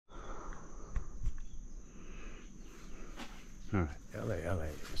Alright, LA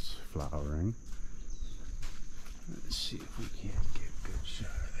is flowering. Let's see if we can't get a good shot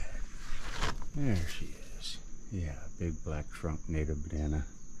of that. There she is. Yeah, big black trunk native banana.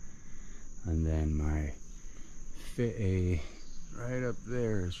 And then my mai'a right up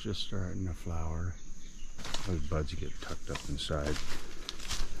there is just starting to flower. Those buds get tucked up inside.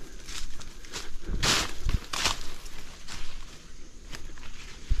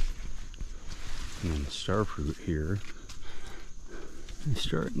 And then the starfruit here is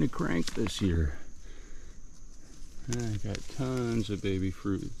starting to crank this year. I got tons of baby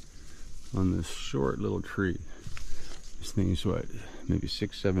fruit on this short little tree. This thing's what, maybe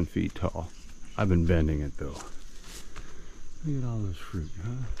 6-7 feet tall. I've been bending it though. Look at all this fruit,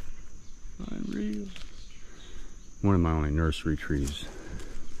 huh? Unreal. One of my only nursery trees.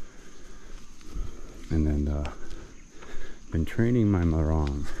 And then been training my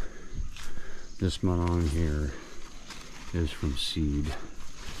marang. This marang here is from seed. You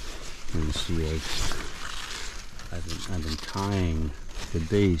can see I've been tying the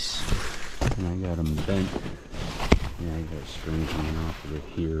base, and I got them bent. Yeah, I got strings coming off of it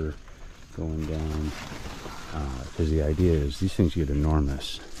here, going down. Because the idea is these things get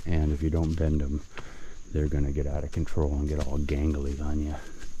enormous, and if you don't bend them, they're gonna get out of control and get all gangly on you.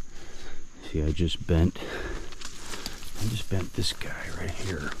 See, I just bent this guy right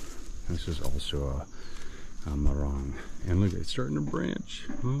here. This is also a marang, and look, it's starting to branch.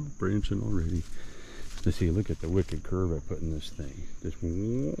 Oh, branching already. Let's see, look at the wicked curve I put in this thing. Just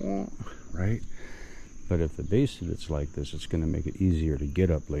right. But if the base of it's like this, it's going to make it easier to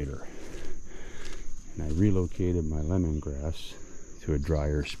get up later. And I relocated my lemongrass to a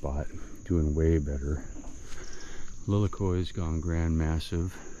drier spot, doing way better. Lilicoy's gone grand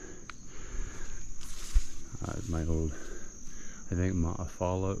massive. My old, I think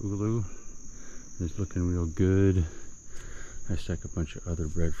mai'a ulu is looking real good. I stuck a bunch of other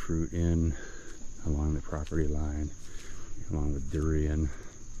breadfruit in along the property line, along with durian.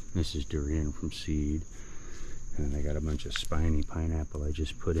 This is durian from seed. And then I got a bunch of spiny pineapple I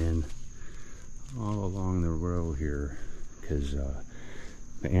just put in all along the row here, because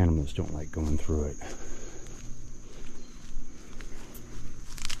the animals don't like going through it.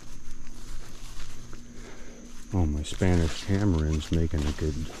 Oh, my Spanish tamarind's making a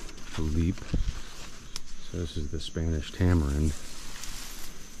good leap. So this is the Spanish tamarind.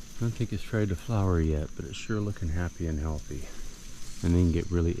 I don't think it's tried to flower yet, but it's sure looking happy and healthy. And then get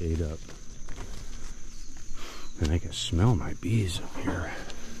really ate up. And I can smell my bees up here.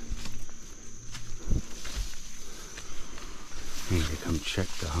 I need to come check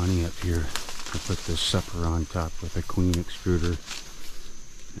the honey up here. I put this supper on top with a queen extruder.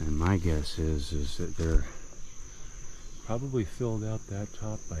 And my guess is that they're probably filled out that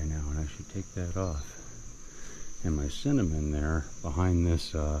top by now, and I should take that off. And my cinnamon there behind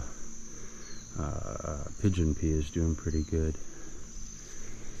this pigeon pea is doing pretty good.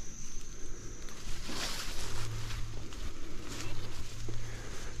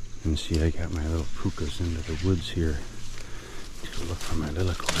 And see, I got my little pukas into the woods here to look for my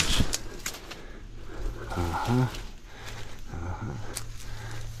lilicoys.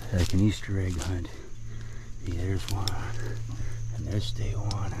 Like an Easter egg hunt. See, there's one, and there's day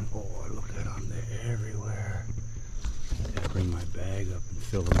one, and oh, look at them, they're everywhere. I gotta bring my bag up and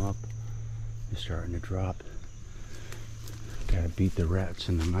fill them up. They're starting to drop. Gotta beat the rats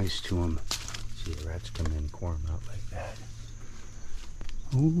and the mice to them. See, the rats come in, pour them out like that.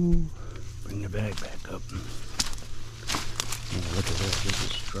 Ooh, bring the bag back up. Oh, look at that, they're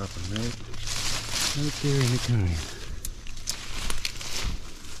just dropping right there in the kind.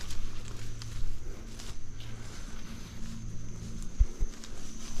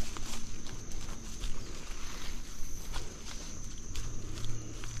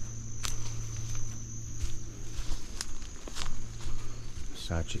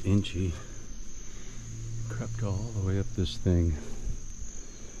 Sacha Inchi crept all the way up this thing.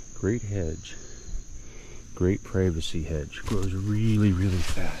 Great hedge, great privacy hedge. Grows really, really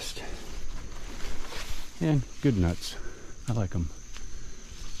fast. And good nuts. I like them.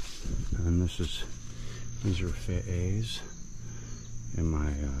 And these are mai'as and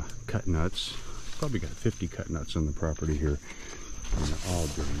my cut nuts. Probably got 50 cut nuts on the property here, and they're all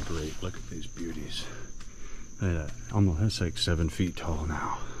doing great. Look at these beauties. That's like 7 feet tall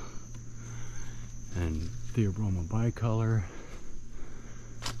now. And the aroma bicolor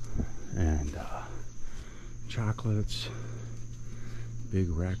and chocolates, big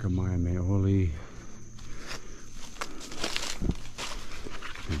Racamaya Maioli.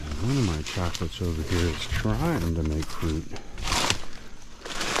 And one of my chocolates over here is trying to make fruit.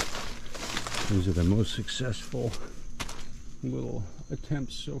 These are the most successful little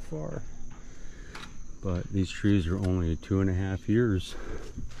attempts so far. But these trees are only 2.5 years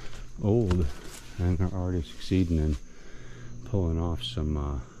old and they're already succeeding in pulling off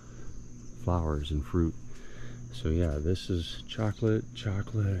some flowers and fruit. So yeah, this is chocolate,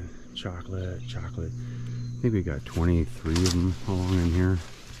 chocolate, chocolate, chocolate. I think we got 23 of them along in here.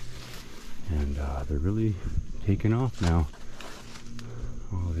 And they're really taking off now.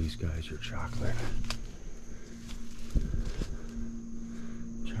 All these guys are chocolate.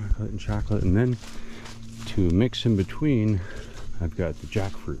 Chocolate and chocolate. And then to mix in between, I've got the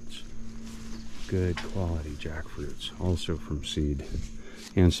jackfruits. Good quality jackfruits, also from seed.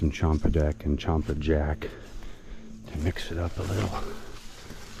 And some Champadek and Champa Jack to mix it up a little.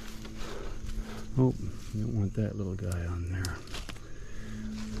 Oh, you don't want that little guy on there.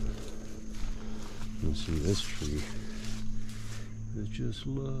 You see this tree is just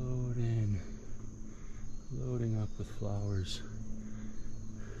loading up with flowers.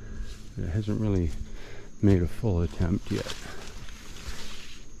 It hasn't really made a full attempt yet.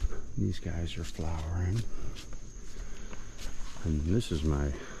 These guys are flowering. And this is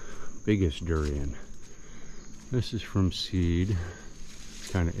my biggest durian. This is from seed,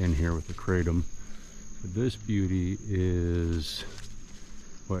 kind of in here with the kratom. But this beauty is,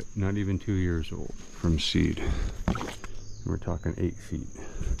 what, not even 2 years old from seed. We're talking 8 feet.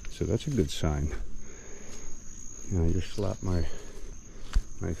 So that's a good sign. And I just slapped my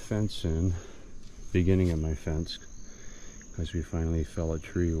fence in, beginning of my fence, because we finally fell a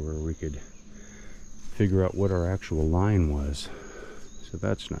tree where we could figure out what our actual line was. So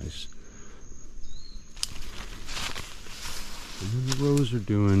that's nice. And then the rows are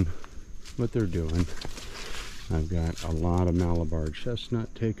doing what they're doing. I've got a lot of Malabar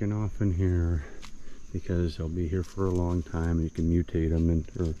chestnut taken off in here because they'll be here for a long time. You can mutate them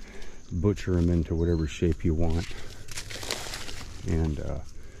or butcher them into whatever shape you want. And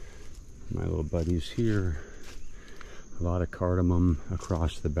my little buddies here, a lot of cardamom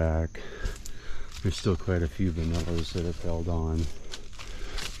across the back. There's still quite a few vanillas that have held on.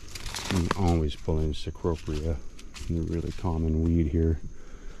 I'm always pulling Cecropia, the really common weed here.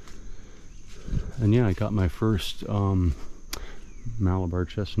 And yeah, I got my first Malabar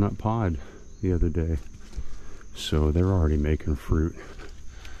chestnut pod the other day. So they're already making fruit.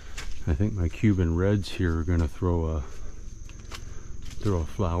 I think my Cuban reds here are gonna throw a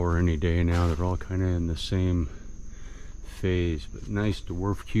flower any day now. They're all kind of in the same phase, but nice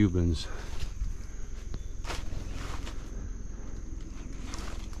dwarf Cubans.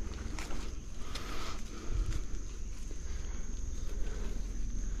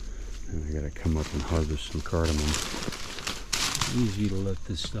 And I gotta come up and harvest some cardamom. Easy to let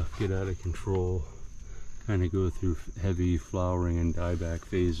this stuff get out of control. Kind of go through heavy flowering and dieback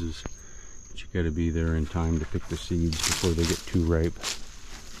phases. But you gotta be there in time to pick the seeds before they get too ripe.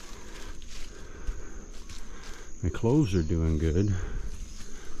 My cloves are doing good.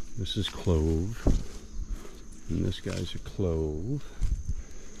 This is clove. And this guy's a clove.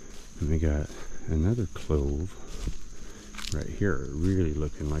 And we got another clove right here, really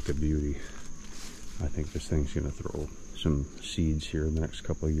looking like a beauty. I think this thing's gonna throw some seeds here in the next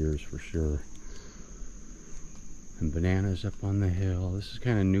couple of years for sure. And bananas up on the hill. This is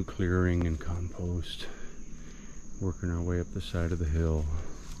kind of new clearing and compost. Working our way up the side of the hill.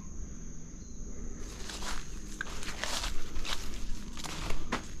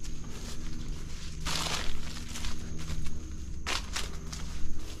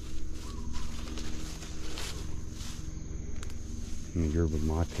 And the yerba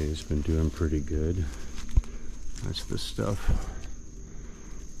mate has been doing pretty good. That's the stuff.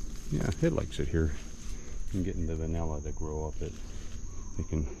 Yeah, it likes it here. I'm getting the vanilla to grow up it. They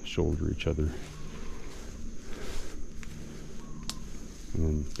can shoulder each other. And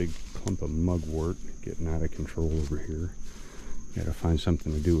then big clump of mugwort getting out of control over here. Gotta find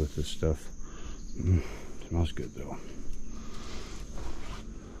something to do with this stuff. Smells good though.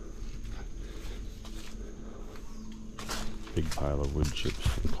 Big pile of wood chips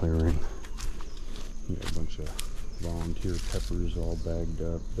from clearing. We got a bunch of volunteer peppers all bagged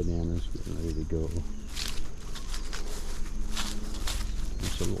up. Bananas getting ready to go.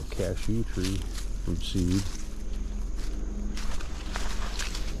 There's a little cashew tree from seed.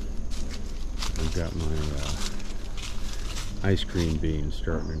 I've got my ice cream beans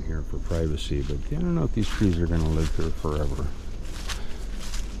starting in here for privacy, but I don't know if these trees are going to live here forever.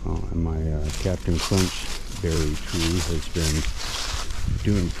 And my Captain Crunch berry tree has been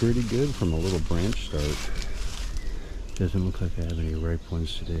doing pretty good from a little branch start. Doesn't look like I have any ripe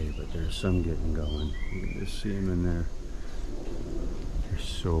ones today, but there's some getting going. You can just see them in there. They're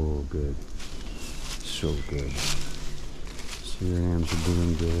so good. So good. Surinams are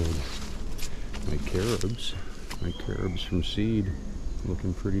doing good. My carobs from seed,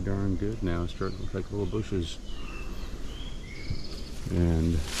 looking pretty darn good now. Starting to look like little bushes.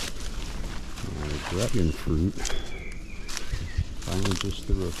 And my dragon fruit finally just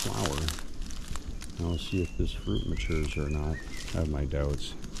threw a flower. I'll see if this fruit matures or not. I have my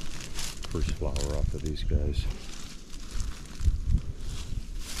doubts. First flower off of these guys.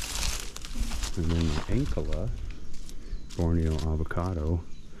 And then my Ankala, Borneo avocado,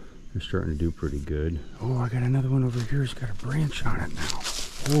 they're starting to do pretty good. Oh, I got another one over here. It's got a branch on it now.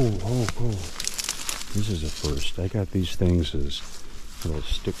 Oh. This is a first. I got these things as little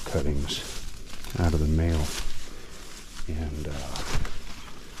stick cuttings out of the mail. And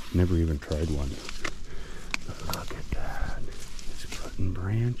never even tried one. But look at that. It's cutting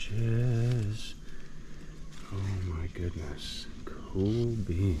branches. Oh my goodness. Cool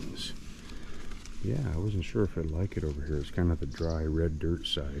beans. Yeah, I wasn't sure if I'd like it over here. It's kind of the dry red dirt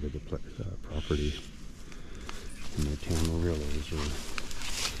side of the property. And my tamarillos are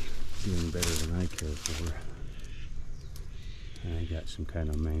doing better than I care for. And I got some kind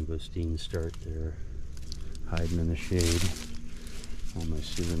of mangosteen start there, hiding in the shade. All my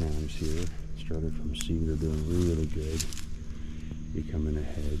Surinams here, started from seed, are doing really good. Becoming a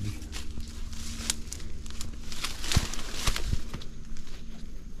hedge.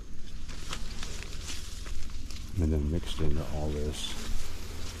 And then mixed into all this,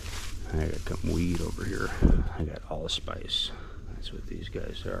 I got some weed over here. I got allspice. That's what these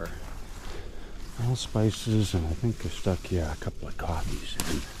guys are. Allspices, and I think I stuck, a couple of coffees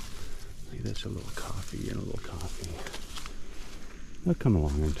in. See, that's a little coffee and a little coffee. They'll come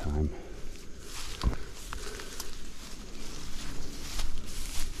along in time.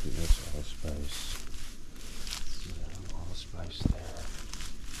 See, that's allspice. Allspice there.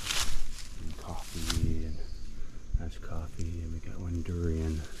 And coffee, and that's coffee, and we got one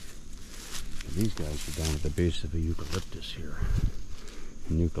durian. And these guys are down at the base of a eucalyptus here.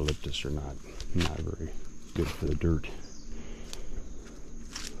 And eucalyptus are not very good for the dirt.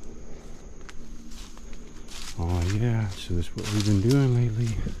 Oh yeah, so that's what we've been doing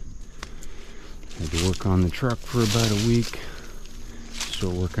lately. Had to work on the truck for about a week.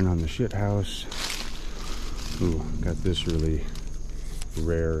 Still working on the shit house. Ooh, got this really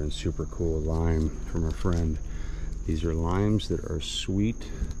rare and super cool lime from a friend. These are limes that are sweet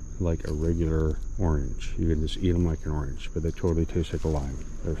like a regular orange. You can just eat them like an orange, but they totally taste like a lime.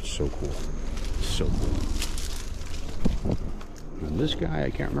 They're so cool. So cool. And this guy,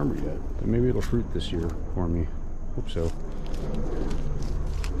 I can't remember yet, but maybe it'll fruit this year for me. Hope so.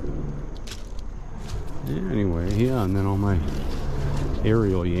 Yeah, anyway, yeah, and then all my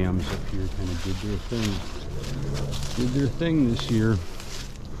aerial yams up here kind of did their thing. Did their thing this year.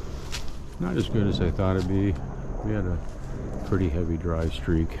 Not as good as I thought it'd be. We had a pretty heavy dry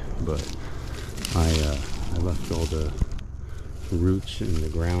streak, but I left all the roots in the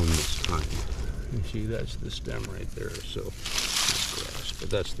ground this time. You see, that's the stem right there, so that's grass, but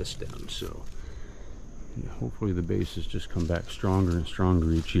that's the stem, so yeah, hopefully the bases just come back stronger and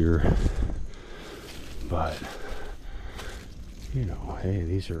stronger each year. But you know, hey,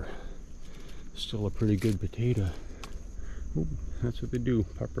 these are still a pretty good potato. Ooh, that's what they do,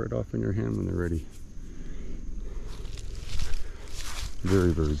 pop right off in your hand when they're ready.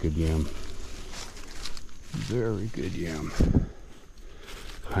 Very, very good yam. Very good yam.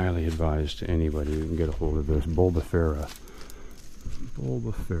 Highly advised to anybody who can get a hold of this. Bulbifera.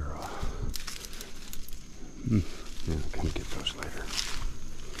 Bulbifera. Yeah, I'm gonna get those later.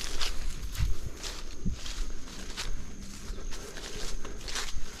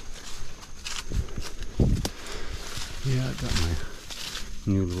 Yeah, I got my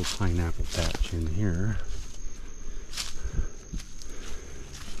new little pineapple patch in here.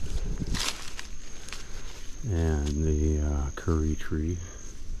 And the curry tree.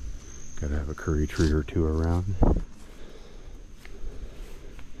 Gotta have a curry tree or two around.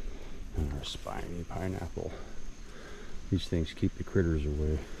 And our spiny pineapple. These things keep the critters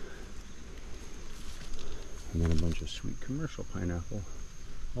away. And then a bunch of sweet commercial pineapple.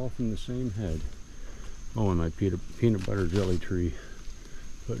 All from the same head. Oh, and my peanut butter jelly tree.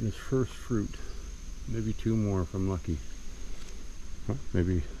 Putting its first fruit. Maybe 2 more if I'm lucky. Huh,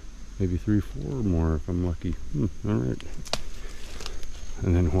 maybe 3, 4 more if I'm lucky. All right.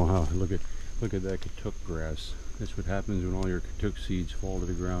 And then wow, look at that katuk grass. That's what happens when all your katuk seeds fall to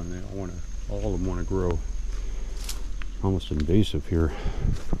the ground. All of them want to grow. Almost invasive here.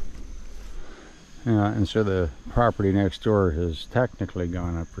 Yeah, and so the property next door has technically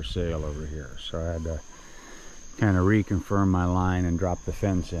gone up for sale over here. So I had to kind of reconfirm my line and drop the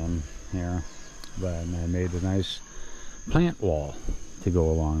fence in here. But I made a nice plant wall to go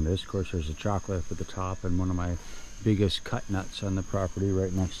along this. Of course, there's a chocolate at the top and one of my biggest cut nuts on the property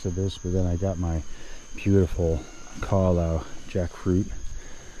right next to this. But then I got my beautiful Kauai jackfruit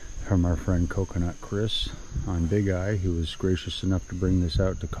from our friend Coconut Chris on Big Eye, who was gracious enough to bring this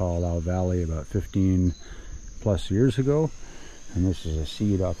out to Kauai Valley about 15 plus years ago. And this is a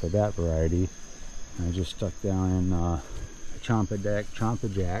seed off of that variety. And I just stuck down in Champa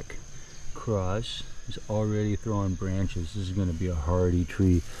Jack cross. It's already throwing branches. This is going to be a hardy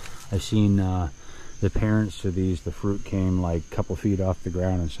tree. I've seen the parents to these, the fruit came like a couple feet off the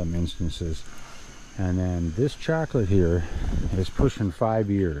ground in some instances. And then this chocolate here is pushing 5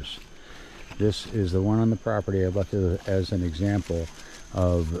 years. This is the one on the property I left it as an example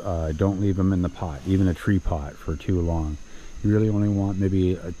of don't leave them in the pot, even a tree pot, for too long. You really only want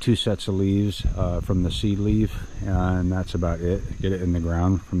maybe 2 sets of leaves from the seed leaf, and that's about it. Get it in the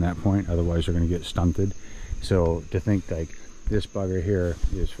ground from that point, otherwise they're going to get stunted. So to think like this bugger here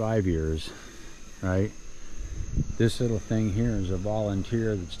is 5 years, right? This little thing here is a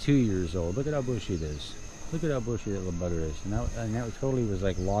volunteer that's 2 years old. Look at how bushy it is. Look at how bushy that little bugger is. And that totally was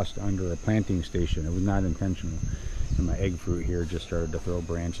like lost under a planting station. It was not intentional. And my egg fruit here just started to throw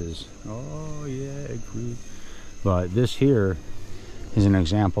branches. Oh yeah, egg fruit. But this here is an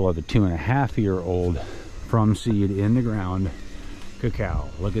example of the 2.5-year-old from seed in the ground cacao.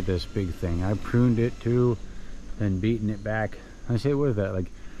 Look at this big thing. I pruned it too, then beaten it back. I say, what is that,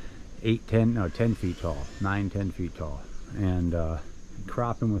 like 10 feet tall, 9-10 feet tall, and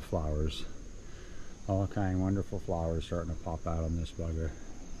cropping with flowers, all kind of wonderful flowers starting to pop out on this bugger.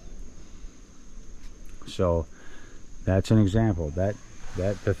 So that's an example. That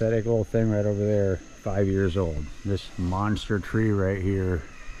pathetic little thing right over there, 5 years old. This monster tree right here,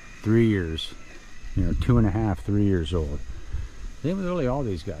 3 years, 2.5, 3 years old. Same with really all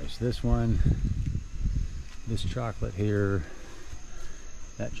these guys. This one, this chocolate here,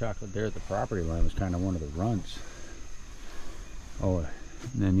 that chocolate there at the property line was kind of one of the runts. Oh, and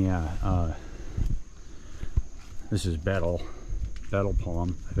then yeah, this is betel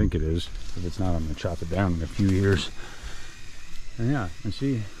palm, I think it is. If it's not, I'm gonna chop it down in a few years. And yeah, and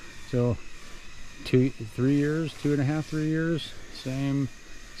see, so 3 years, 2.5, 3 years, same.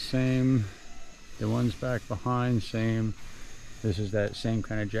 The ones back behind, same. This is that same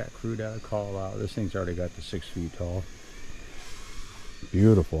kind of jackfruit out of Kauai. This thing's already got to 6 feet tall.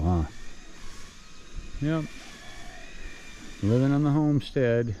 Beautiful, huh? Yep. Living on the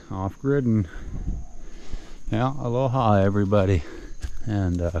homestead, off-gridding. Yeah, aloha everybody.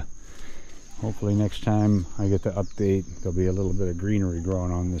 And hopefully next time I get the update, there'll be a little bit of greenery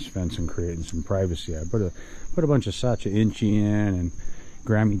growing on this fence and creating some privacy. I put a bunch of Sacha Inchi in, and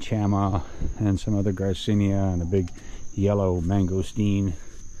Grammy Chama, and some other Garcinia, and a big yellow mangosteen.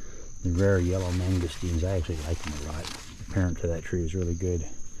 The rare yellow mangosteens, I actually like them a lot. The parent to that tree is really good.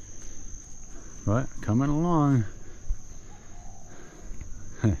 But coming along.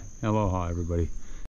 Aloha everybody.